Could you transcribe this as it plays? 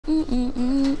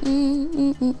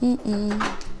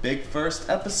Big first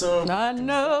episode. I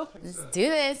know. Let's do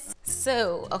this.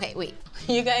 So, okay, wait.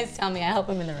 You guys tell me. I hope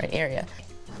I'm in the right area.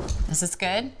 Is this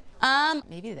good?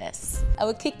 Maybe this. I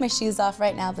would kick my shoes off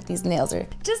right now, but these nails are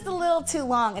just a little too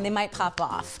long and they might pop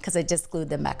off because I just glued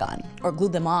them back on, or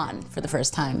glued them on for the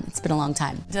first time. It's been a long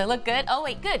time. Do I look good? Oh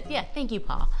wait, good. Yeah, thank you,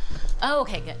 Paul. Oh,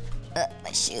 okay, good.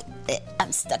 My shoe,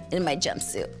 I'm stuck in my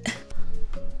jumpsuit.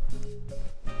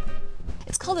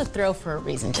 It's called a throw for a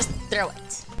reason. Just throw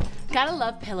it. Gotta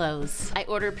love pillows. I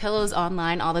order pillows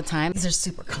online all the time. These are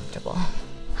super comfortable.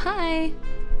 Hi.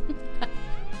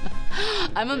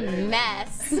 I'm a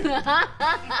mess.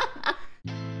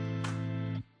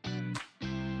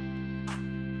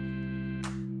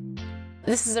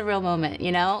 This is a real moment,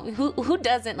 you know? Who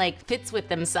doesn't like fits with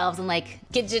themselves and like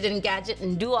gidget and gadget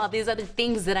and do all these other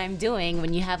things that I'm doing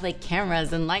when you have like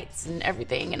cameras and lights and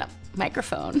everything and a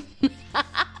microphone?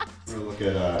 We're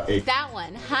gonna look at that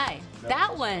one. Hi.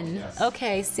 That one. Yes.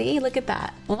 Okay, see? Look at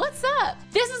that. What's up?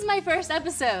 This is my first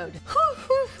episode.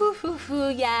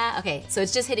 Yeah. Okay, so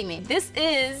it's just hitting me. This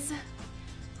is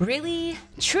really,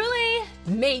 truly,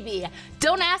 maybe.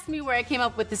 Don't ask me where I came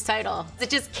up with this title. It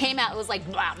just came out. It was like,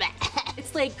 blah, blah.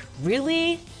 It's like,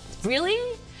 really?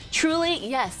 Really? Truly,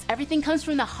 yes, everything comes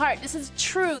from the heart. This is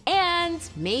true. And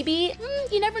maybe,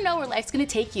 you never know where life's gonna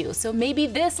take you. So maybe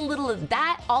this, a little of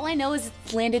that, all I know is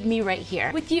it's landed me right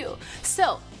here with you.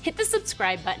 So hit the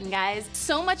subscribe button, guys.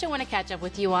 So much I wanna catch up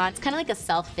with you on. It's kind of like a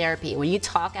self-therapy. When you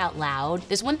talk out loud,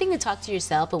 there's one thing to talk to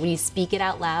yourself, but when you speak it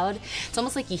out loud, it's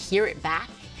almost like you hear it back.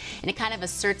 And it kind of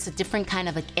asserts a different kind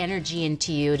of like energy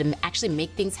into you to actually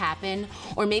make things happen,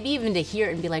 or maybe even to hear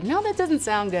it and be like, no, that doesn't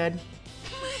sound good.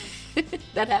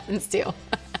 That happens too.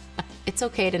 It's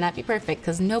okay to not be perfect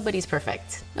because nobody's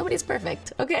perfect. Nobody's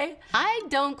perfect, okay? I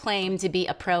don't claim to be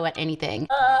a pro at anything.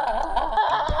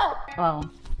 Oh,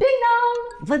 ding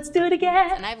dong, let's do it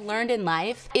again. And I've learned in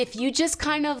life, if you just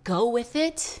kind of go with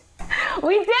it,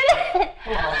 we did it!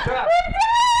 We did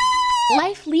it!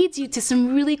 Life leads you to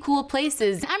some really cool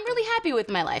places. I'm really happy with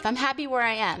my life. I'm happy where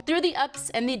I am. Through the ups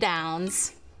and the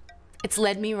downs, it's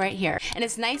led me right here. And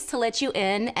it's nice to let you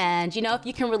in, and you know, if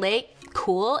you can relate,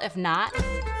 cool. If not,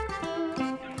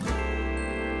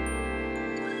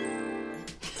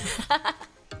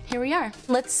 here we are.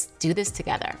 Let's do this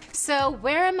together. So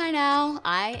where am I now?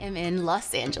 I am in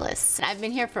Los Angeles. I've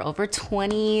been here for over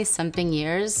 20 something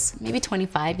years, maybe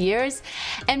 25 years.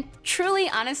 And truly,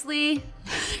 honestly,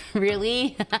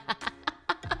 really,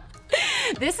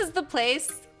 this is the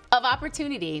place of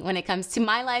opportunity when it comes to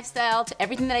my lifestyle, to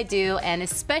everything that I do, and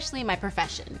especially my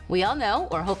profession. We all know,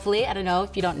 or hopefully, I don't know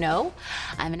if you don't know,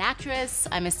 I'm an actress,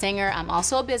 I'm a singer, I'm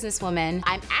also a businesswoman.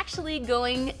 I'm actually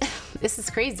going, this is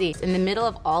crazy, in the middle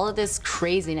of all of this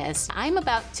craziness, I'm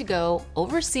about to go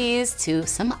overseas to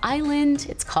some island.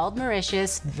 It's called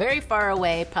Mauritius, very far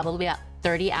away, probably about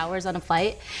 30 hours on a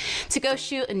flight, to go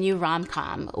shoot a new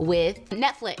rom-com with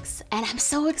Netflix. And I'm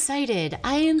so excited.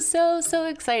 I am so, so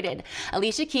excited.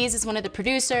 Alicia Keys is one of the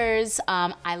producers.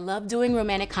 I love doing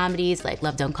romantic comedies like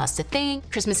Love Don't Cost a Thing,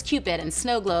 Christmas Cupid, and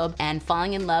Snow Globe, and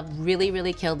Falling in Love really,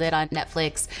 really killed it on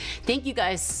Netflix. Thank you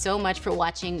guys so much for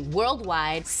watching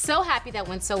worldwide. So happy that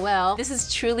went so well. This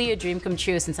is truly a dream come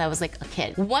true since I was like a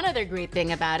kid. One other great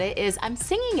thing about it is I'm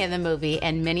singing in the movie,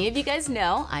 and many of you guys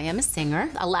know I am a singer.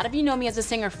 A lot of you know me as a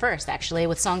singer first, actually,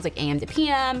 with songs like AM to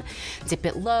PM, Dip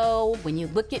It Low, When You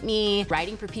Look at Me,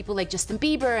 writing for people like Justin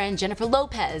Bieber and Jennifer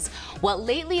Lopez. Well,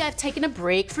 lately I've taken a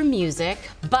break from music,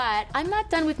 but I'm not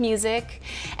done with music,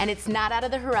 and it's not out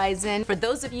of the horizon. For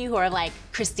those of you who are like,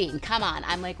 Christine, come on,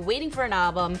 I'm like waiting for an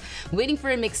album, waiting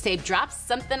for a mixtape, drop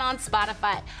something on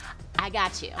Spotify. I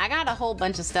got you. I got a whole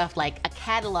bunch of stuff, like a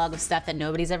catalog of stuff that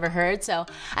nobody's ever heard, so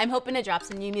I'm hoping to drop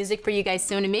some new music for you guys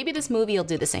soon, and maybe this movie will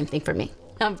do the same thing for me.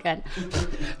 I'm good.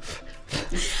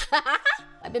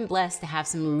 I've been blessed to have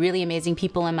some really amazing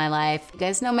people in my life. You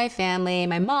guys know my family,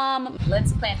 my mom.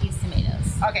 Let's plant these tomatoes.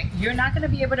 Okay, you're not gonna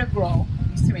be able to grow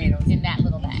these tomatoes In that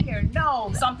little bag. here.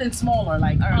 No, something smaller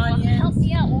like Well, onions. help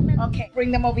me out, woman. Okay,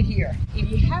 bring them over here. If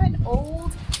you have an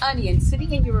old onion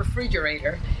sitting in your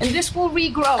refrigerator, and this will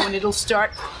regrow and it'll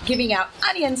start giving out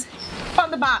onions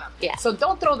from the bottom. Yeah. So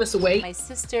don't throw this away. My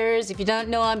sisters, if you don't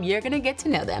know them, you're gonna get to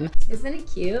know them. Isn't it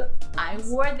cute? I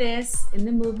wore this in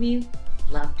the movie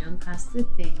Love Don't Cost a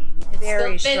Thing. It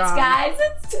Very still fits, strong. guys.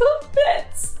 It still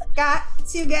fits. Got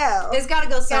to go. It's gotta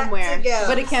go somewhere, to go.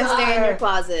 but it can't stay in your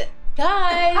closet.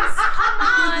 Guys, come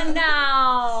on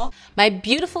now. My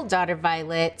beautiful daughter,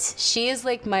 Violet, she is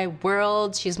like my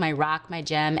world. She's my rock, my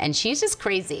gem, and she's just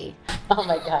crazy. Oh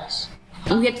my gosh.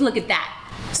 We have to look at that.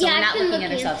 So Yeah, we're I've not been looking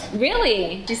at looking. ourselves.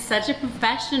 Really? She's such a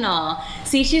professional.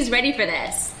 See, she's ready for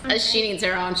this. She needs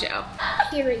her own show.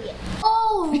 Period.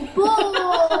 Oh boy.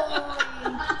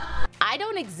 I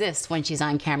don't exist when she's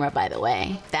on camera, by the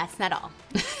way. That's not all.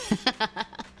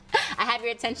 I have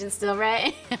your attention still,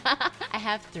 right? I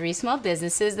have 3 small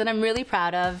businesses that I'm really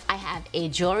proud of. I have a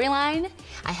jewelry line.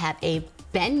 I have a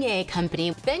beignet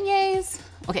company. Beignets?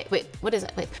 Okay, wait, what is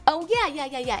it? Wait. Oh,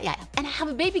 yeah. And I have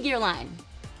a baby gear line.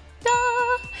 Duh.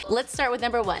 Let's start with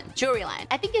number 1, jewelry line.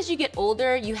 I think as you get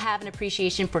older, you have an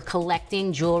appreciation for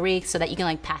collecting jewelry so that you can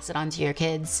like pass it on to your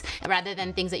kids rather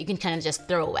than things that you can kind of just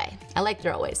throw away. I like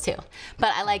throwaways too,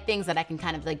 but I like things that I can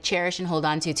kind of like cherish and hold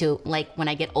on to like when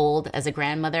I get old as a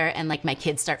grandmother and like my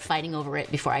kids start fighting over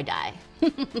it before I die.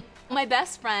 My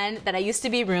best friend that I used to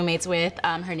be roommates with,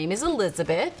 her name is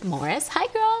Elizabeth Morris. Hi,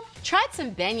 girl. Tried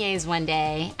some beignets one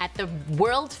day at the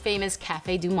world famous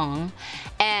Cafe du Monde,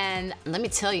 and let me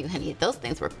tell you, honey, those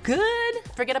things were good.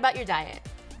 Forget about your diet.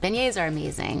 Beignets are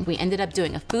amazing. We ended up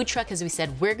doing a food truck because we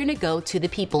said, we're gonna go to the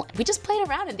people. We just played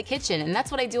around in the kitchen, and that's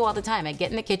what I do all the time. I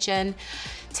get in the kitchen,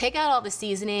 take out all the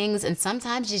seasonings, and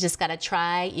sometimes you just gotta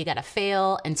try, you gotta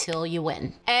fail until you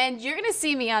win. And you're gonna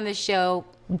see me on this show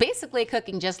basically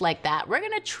cooking just like that. We're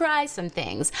gonna try some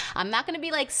things. I'm not gonna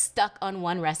be like stuck on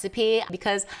one recipe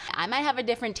because I might have a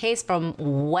different taste from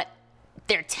what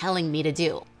they're telling me to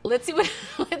do. Let's see what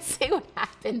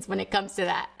happens when it comes to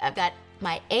that. I've got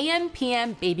my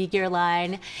AM/PM baby gear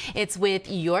line. It's with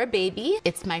Your Baby.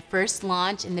 It's my first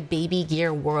launch in the baby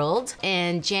gear world.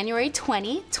 In January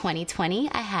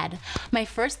 2020, I had my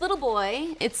first little boy.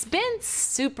 It's been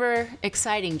super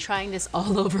exciting trying this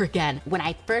all over again. When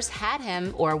I first had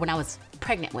him, or when I was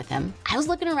pregnant with him, I was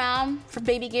looking around for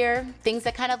baby gear, things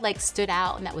that kind of like stood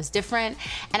out and that was different.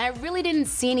 And I really didn't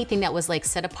see anything that was like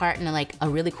set apart in a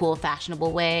really cool,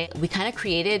 fashionable way. We kind of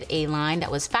created a line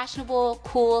that was fashionable,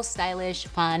 cool, stylish,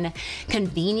 fun,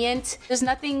 convenient. There's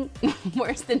nothing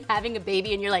worse than having a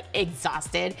baby and you're like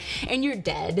exhausted and you're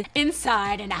dead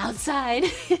inside and outside.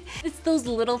 It's those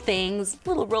little things,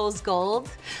 little rose gold,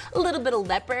 a little bit of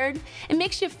leopard. It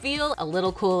makes you feel a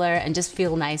little cooler and just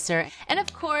feel nicer. And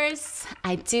of course,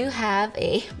 I do have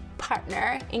a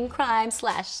partner in crime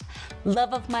 /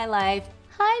 love of my life.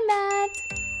 Hi,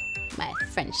 Matt. My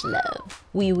French love.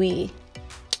 Oui, oui.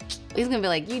 He's gonna be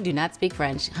like, you do not speak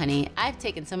French, honey. I've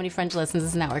taken so many French lessons,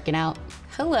 it's not working out.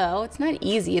 Hello, it's not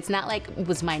easy. It's not like it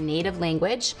was my native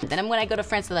language. Then when I go to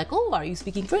France, they're like, oh, are you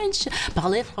speaking French?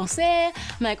 Parlez français?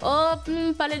 I'm like, oh,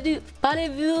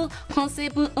 parlez-vous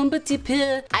français un petit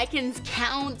peu? I can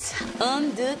count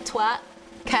 1, 2, 3,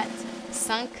 4,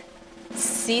 5,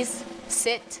 6,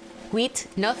 7, 8,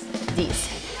 9, 10.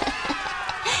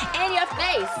 In your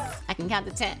face! I can count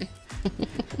to 10.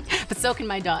 But so can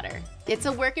my daughter. It's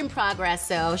a work in progress,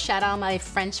 so shout out my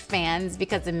French fans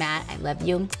because of Matt. I love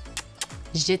you.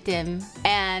 Je t'aime.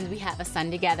 And we have a son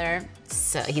together,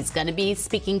 so he's gonna be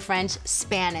speaking French,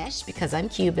 Spanish, because I'm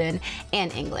Cuban,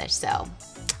 and English, so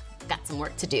got some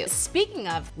work to do. Speaking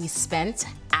of, we spent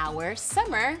our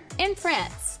summer in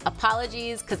France.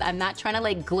 Apologies, because I'm not trying to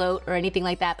like gloat or anything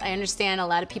like that. I understand a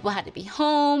lot of people had to be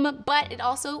home, but it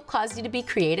also caused you to be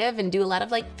creative and do a lot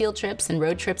of like field trips and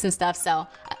road trips and stuff, so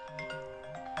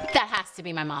that has to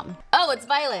be my mom. Oh, it's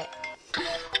Violet.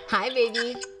 Hi,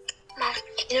 baby. Mom,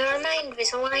 you know where my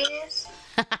Invisalign is?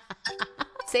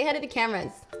 Say hi to the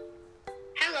cameras.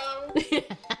 Hello.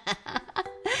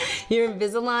 Your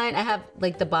Invisalign, I have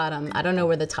like the bottom. I don't know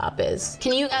where the top is.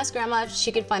 Can you ask Grandma if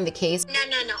she could find the case? No,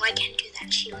 I can't do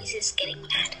that. She always is getting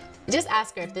mad. Just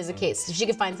ask her if there's a case, if she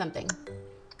could find something.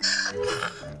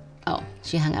 Oh,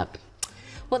 she hung up.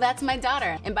 Well, that's my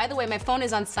daughter. And by the way, my phone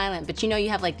is on silent, but you know you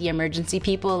have like the emergency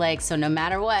people, like, so no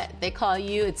matter what, they call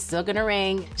you, it's still gonna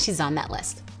ring. She's on that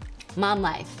list. Mom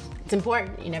life, it's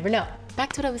important, you never know.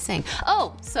 Back to what I was saying.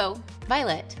 Oh, so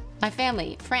Violet, my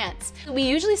family, France. We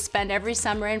usually spend every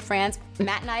summer in France.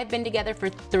 Matt and I have been together for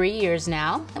 3 years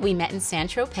now. We met in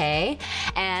Saint-Tropez,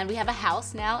 and we have a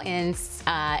house now in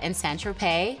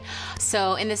Saint-Tropez.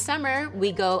 So in the summer,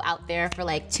 we go out there for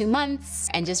like 2 months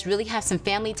and just really have some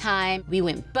family time. We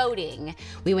went boating.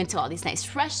 We went to all these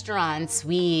nice restaurants.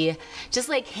 We just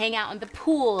like hang out in the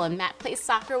pool, and Matt plays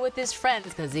soccer with his friends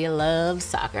because he loves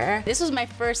soccer. This was my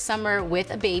first summer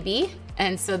with a baby.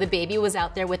 And so the baby was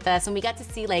out there with us, and we got to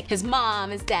see like his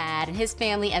mom, his dad, and his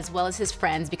family, as well as his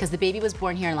friends, because the baby was was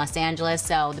born here in Los Angeles,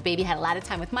 so the baby had a lot of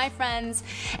time with my friends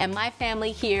and my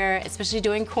family here, especially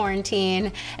during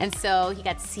quarantine, and so he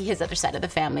got to see his other side of the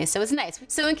family, so it was nice.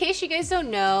 So in case you guys don't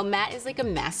know, Matt is like a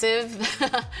massive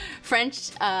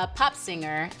French pop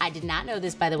singer. I did not know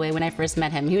this, by the way, when I first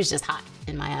met him. He was just hot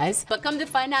in my eyes. But come to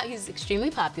find out, he's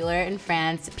extremely popular in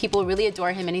France. People really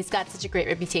adore him, and he's got such a great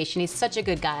reputation. He's such a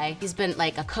good guy. He's been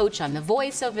like a coach on The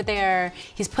Voice over there.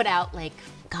 He's put out like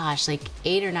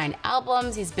 8 or 9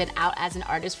 albums. He's been out as an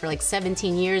artist for like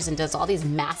 17 years and does all these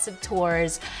massive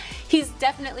tours. He's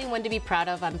definitely one to be proud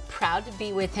of. I'm proud to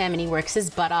be with him, and he works his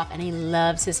butt off, and he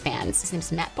loves his fans. His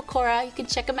name's Matt Pecora. You can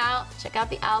check him out. Check out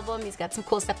the album. He's got some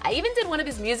cool stuff. I even did one of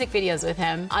his music videos with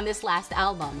him on this last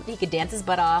album. He could dance his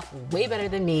butt off way better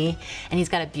than me, and he's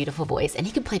got a beautiful voice, and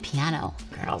he can play piano.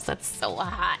 Girls, that's so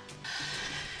hot.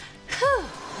 Whew.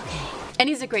 Okay. And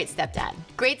he's a great stepdad.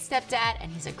 Great stepdad,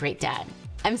 and he's a great dad.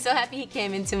 I'm so happy he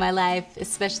came into my life,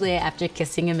 especially after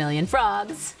kissing a million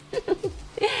frogs.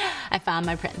 I found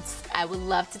my prince. I would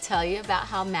love to tell you about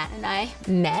how Matt and I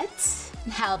met,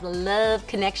 and how the love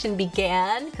connection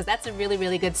began, because that's a really,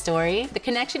 really good story. The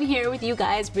connection here with you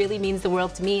guys really means the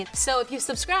world to me. So if you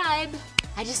subscribe,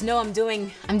 I just know I'm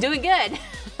doing good.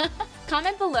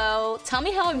 Comment below, tell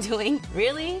me how I'm doing.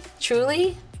 Really?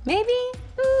 Truly? Maybe?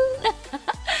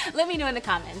 Let me know in the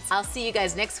comments. I'll see you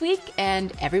guys next week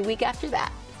and every week after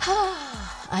that.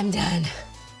 I'm done.